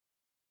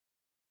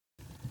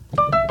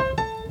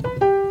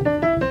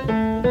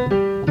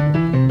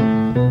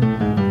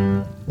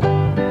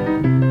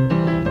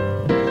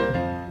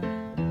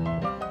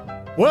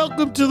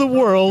Welcome to the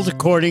world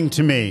according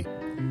to me.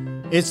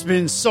 It's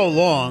been so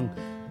long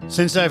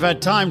since I've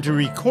had time to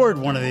record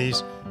one of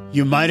these,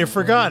 you might have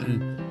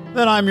forgotten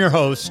that I'm your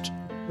host,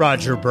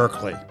 Roger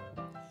Berkeley.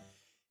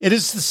 It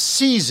is the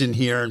season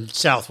here in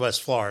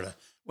Southwest Florida.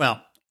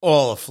 Well,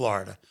 all of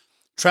Florida.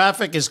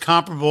 Traffic is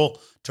comparable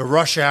to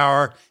rush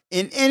hour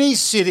in any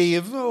city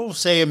of,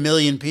 say, 1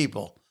 million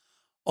people,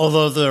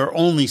 although there are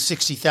only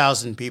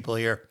 60,000 people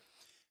here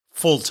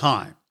full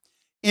time.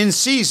 In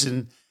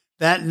season,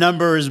 that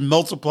number is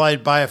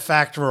multiplied by a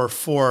factor of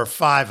 4 or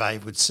 5, I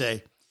would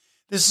say.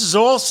 This is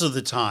also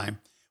the time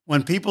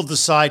when people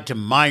decide to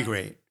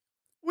migrate.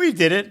 We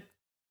did it.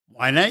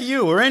 Why not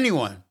you or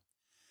anyone?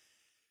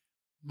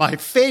 My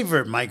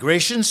favorite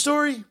migration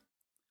story?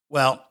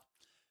 Well,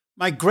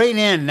 my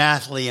great-aunt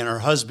Nathalie and her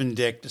husband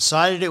Dick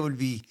decided it would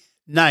be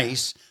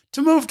nice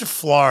to move to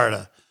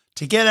Florida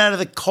to get out of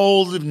the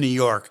cold of New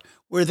York,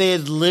 where they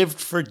had lived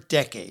for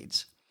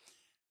decades.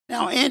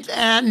 Now, Aunt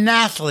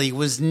Nathalie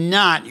was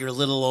not your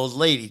little old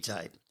lady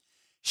type.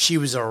 She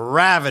was a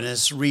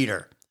ravenous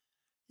reader.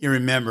 You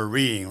remember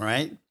reading,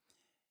 right?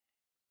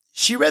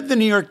 She read the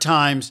New York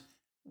Times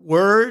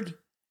word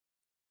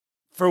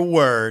for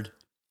word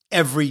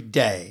every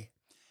day.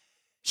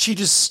 She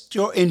just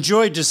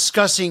enjoyed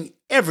discussing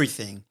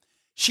everything.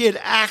 She had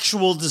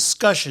actual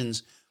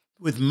discussions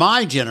with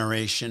my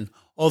generation,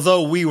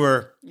 although we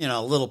were,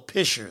 little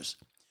pishers.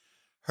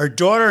 Her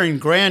daughter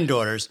and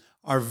granddaughters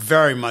are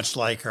very much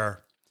like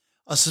her,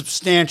 a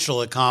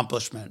substantial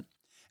accomplishment.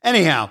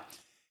 Anyhow,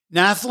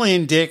 Nathalie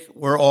and Dick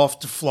were off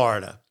to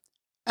Florida,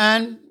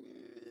 and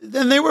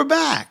then they were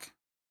back.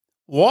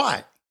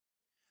 Why?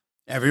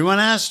 Everyone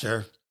asked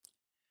her.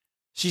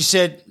 She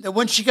said that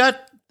when she got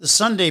the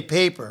Sunday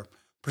paper,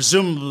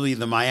 presumably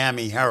the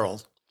Miami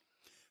Herald,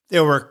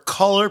 there were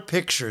color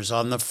pictures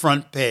on the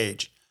front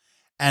page,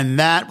 and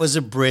that was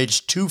a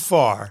bridge too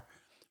far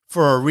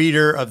for a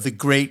reader of the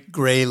Great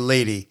Gray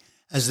Lady,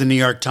 as the New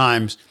York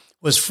Times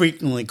was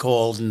frequently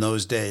called in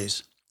those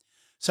days.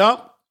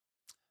 So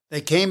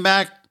they came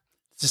back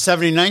to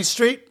 79th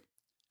Street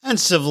and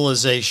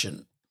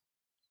civilization.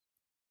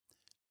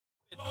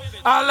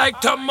 I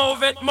like to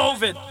move it,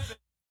 move it.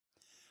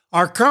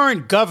 Our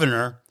current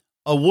governor,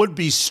 a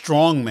would-be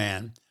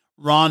strongman,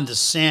 Ron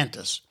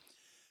DeSantis,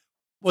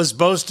 was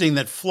boasting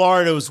that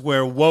Florida was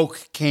where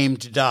woke came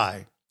to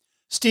die.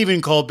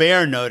 Stephen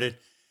Colbert noted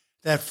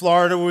that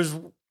Florida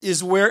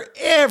is where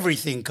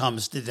everything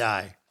comes to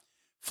die.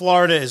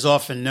 Florida is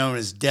often known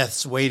as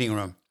death's waiting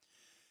room.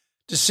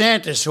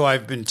 DeSantis, who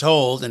I've been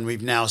told, and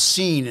we've now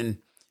seen in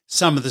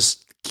some of the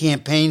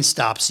campaign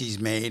stops he's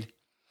made,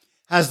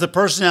 has the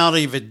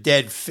personality of a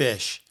dead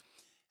fish,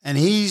 and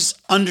he's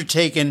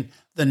undertaken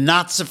the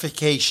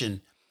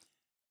Nazification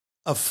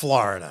of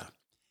Florida.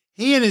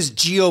 He and his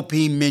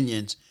GOP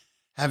minions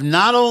have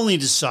not only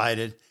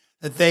decided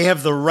that they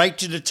have the right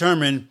to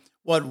determine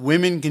what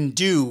women can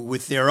do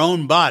with their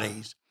own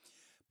bodies,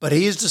 but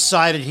he has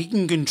decided he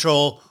can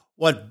control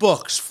what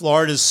books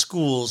Florida's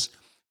schools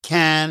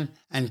can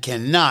and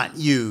cannot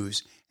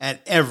use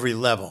at every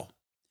level.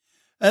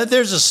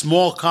 There's a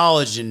small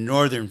college in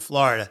northern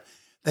Florida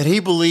that he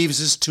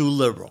believes is too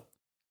liberal,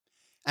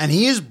 and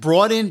he has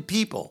brought in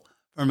people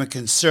from a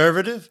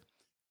conservative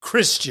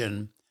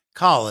Christian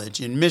college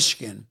in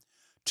Michigan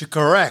to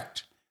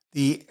correct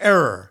the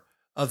error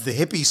of the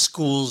hippie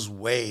school's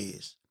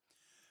ways.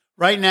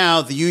 Right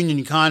now, the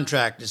union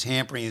contract is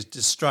hampering his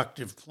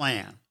destructive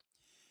plan.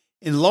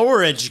 In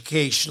lower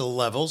educational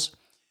levels,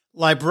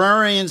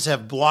 librarians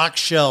have blocked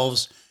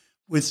shelves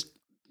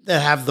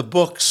that have the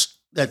books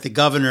that the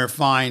governor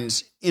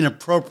finds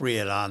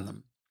inappropriate on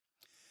them.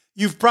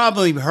 You've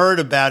probably heard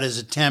about his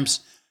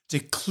attempts to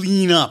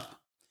clean up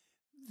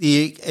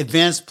the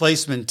advanced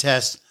placement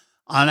test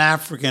on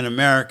African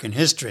American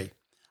history.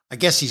 I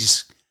guess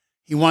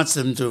he wants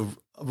them to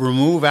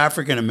remove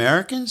African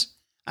Americans?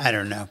 I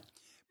don't know.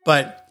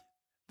 But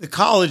the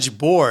college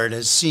board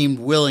has seemed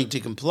willing to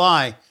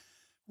comply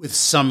with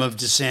some of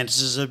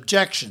DeSantis'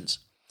 objections.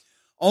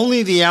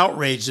 Only the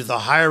outrage of the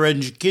higher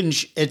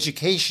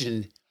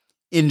education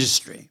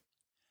industry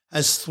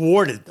has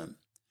thwarted them.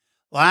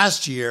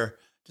 Last year,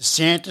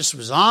 DeSantis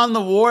was on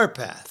the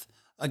warpath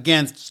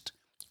against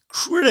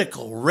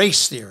critical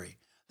race theory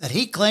that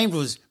he claimed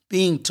was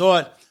being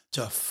taught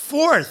to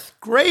fourth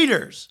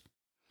graders.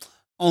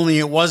 Only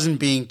it wasn't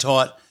being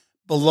taught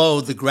below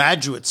the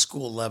graduate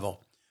school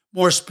level,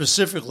 more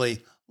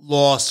specifically,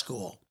 law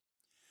school.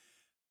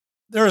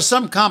 There are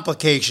some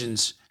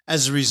complications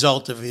as a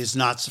result of his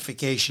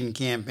Nazification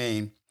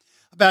campaign.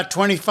 About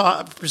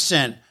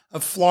 25%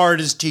 of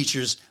Florida's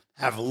teachers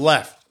have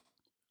left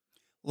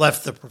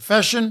the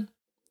profession,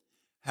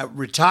 have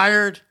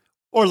retired,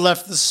 or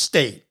left the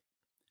state.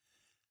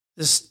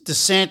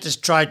 DeSantis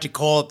tried to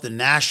call up the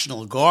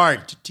National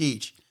Guard to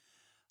teach.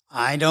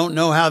 I don't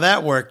know how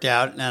that worked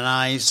out, and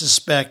I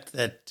suspect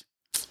that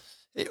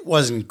it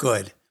wasn't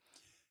good.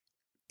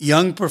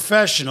 Young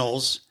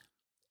professionals,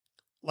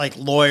 like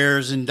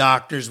lawyers and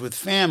doctors with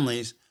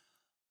families,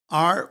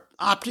 are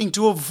opting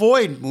to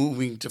avoid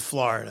moving to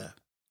Florida.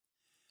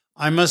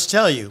 I must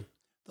tell you,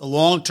 the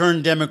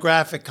long-term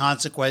demographic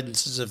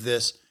consequences of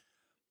this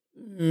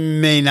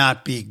may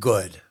not be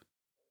good.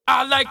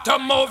 I like to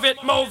move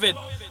it, move it.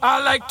 I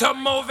like to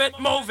move it,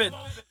 move it.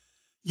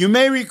 You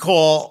may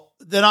recall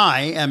that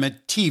I am a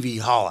TV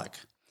holic,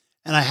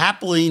 and I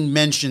happily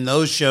mention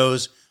those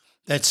shows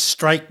that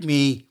strike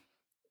me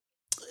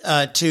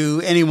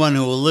to anyone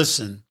who will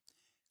listen,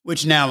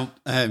 which now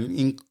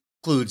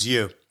includes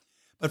you.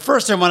 But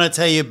first, I want to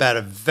tell you about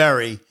a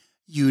very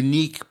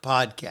unique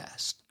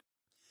podcast.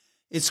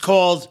 It's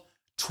called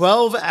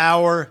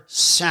 12-Hour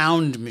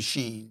Sound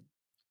Machine.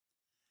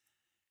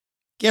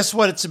 Guess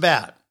what it's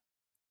about?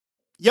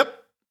 Yep,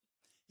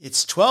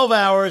 it's 12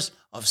 hours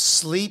of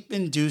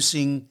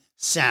sleep-inducing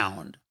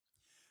sound.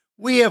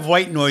 We have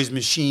white noise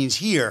machines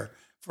here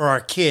for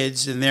our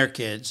kids and their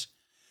kids.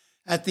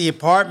 At the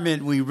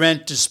apartment we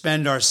rent to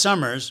spend our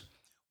summers,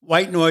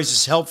 white noise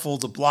is helpful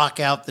to block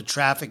out the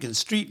traffic and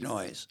street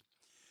noise.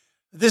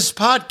 This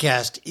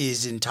podcast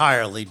is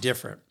entirely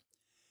different.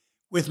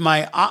 With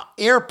my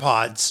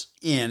AirPods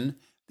in,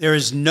 there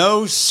is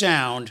no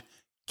sound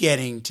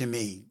getting to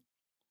me.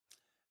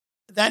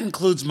 That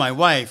includes my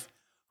wife,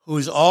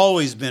 who's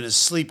always been a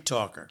sleep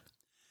talker.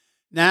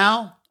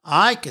 Now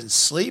I can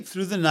sleep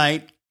through the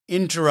night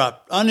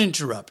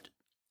uninterrupted.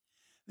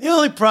 The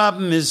only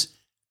problem is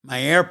my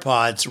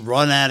AirPods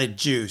run out of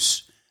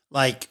juice,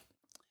 like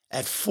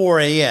at 4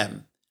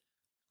 a.m.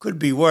 Could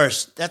be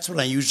worse. That's when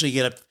I usually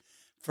get up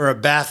for a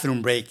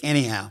bathroom break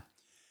anyhow.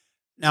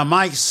 Now,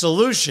 my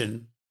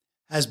solution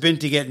has been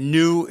to get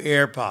new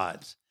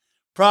AirPods.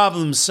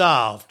 Problem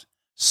solved,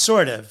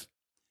 sort of.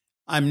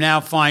 I'm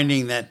now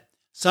finding that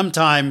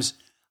sometimes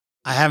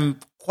I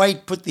haven't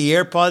quite put the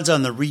AirPods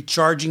on the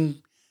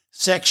recharging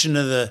section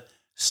of the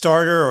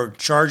starter or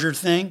charger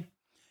thing,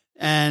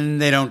 and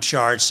they don't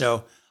charge.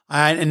 So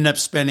I end up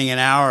spending an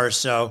hour or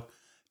so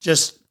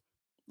just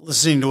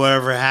listening to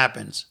whatever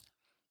happens.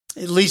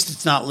 At least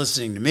it's not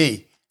listening to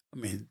me. I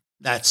mean,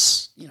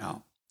 that's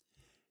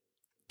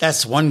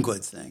one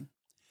good thing.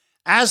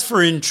 As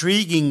for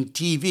intriguing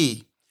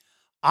TV,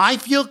 I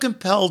feel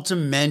compelled to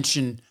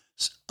mention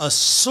a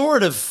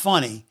sort of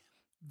funny,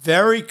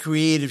 very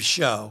creative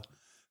show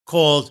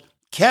called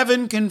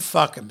Kevin Can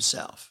Fuck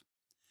Himself.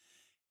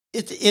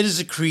 It is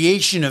a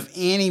creation of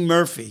Annie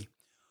Murphy,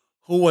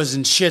 who was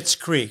in Schitt's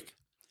Creek.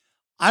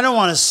 I don't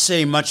want to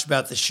say much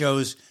about the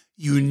show's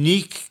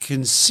unique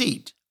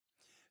conceit,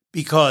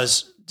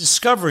 because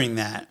discovering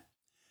that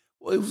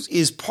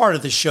is part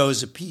of the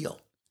show's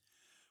appeal.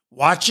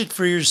 Watch it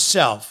for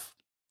yourself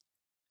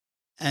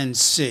and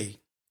see.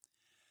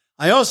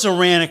 I also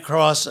ran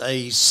across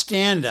a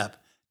stand-up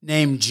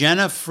named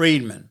Jenna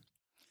Friedman.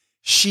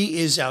 She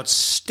is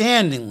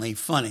outstandingly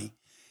funny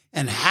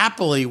and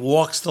happily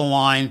walks the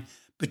line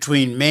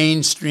between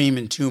mainstream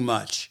and too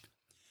much.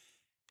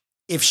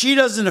 If she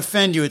doesn't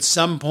offend you at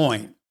some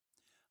point,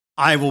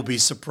 I will be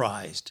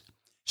surprised.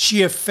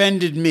 She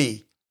offended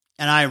me,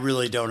 and I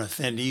really don't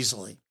offend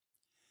easily.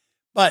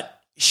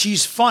 But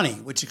she's funny,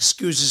 which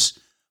excuses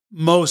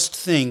most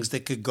things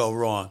that could go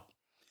wrong.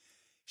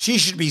 She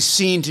should be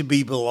seen to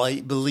be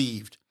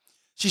believed.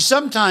 She's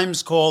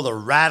sometimes called a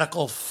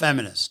radical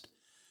feminist,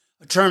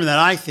 a term that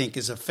I think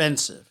is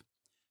offensive.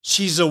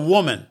 She's a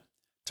woman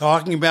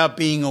talking about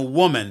being a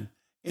woman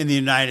in the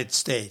United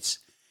States.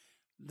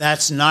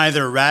 That's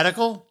neither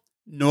radical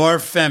nor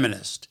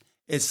feminist.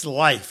 It's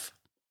life.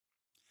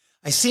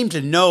 I seem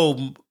to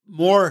know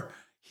more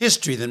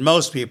history than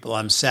most people,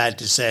 I'm sad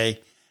to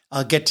say.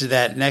 I'll get to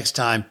that next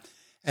time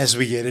as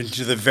we get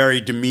into the very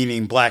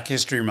demeaning Black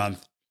History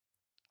Month.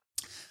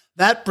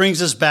 That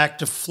brings us back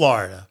to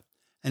Florida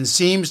and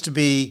seems to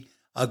be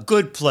a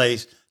good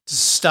place to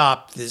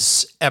stop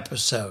this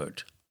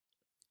episode.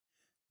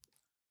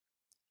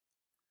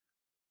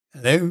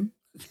 Hello?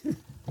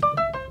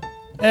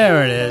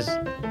 There it is.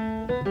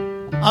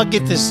 I'll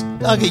get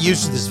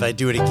used to this if I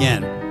do it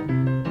again.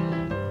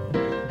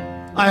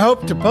 I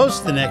hope to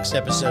post the next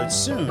episode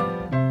soon,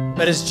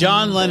 but as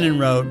John Lennon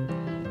wrote,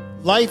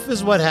 life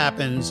is what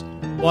happens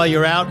while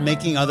you're out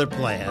making other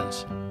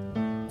plans.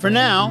 For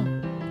now,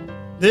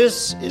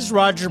 this is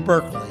Roger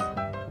Berkeley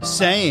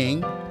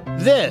saying,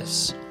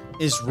 this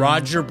is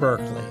Roger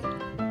Berkeley.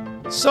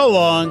 So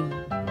long.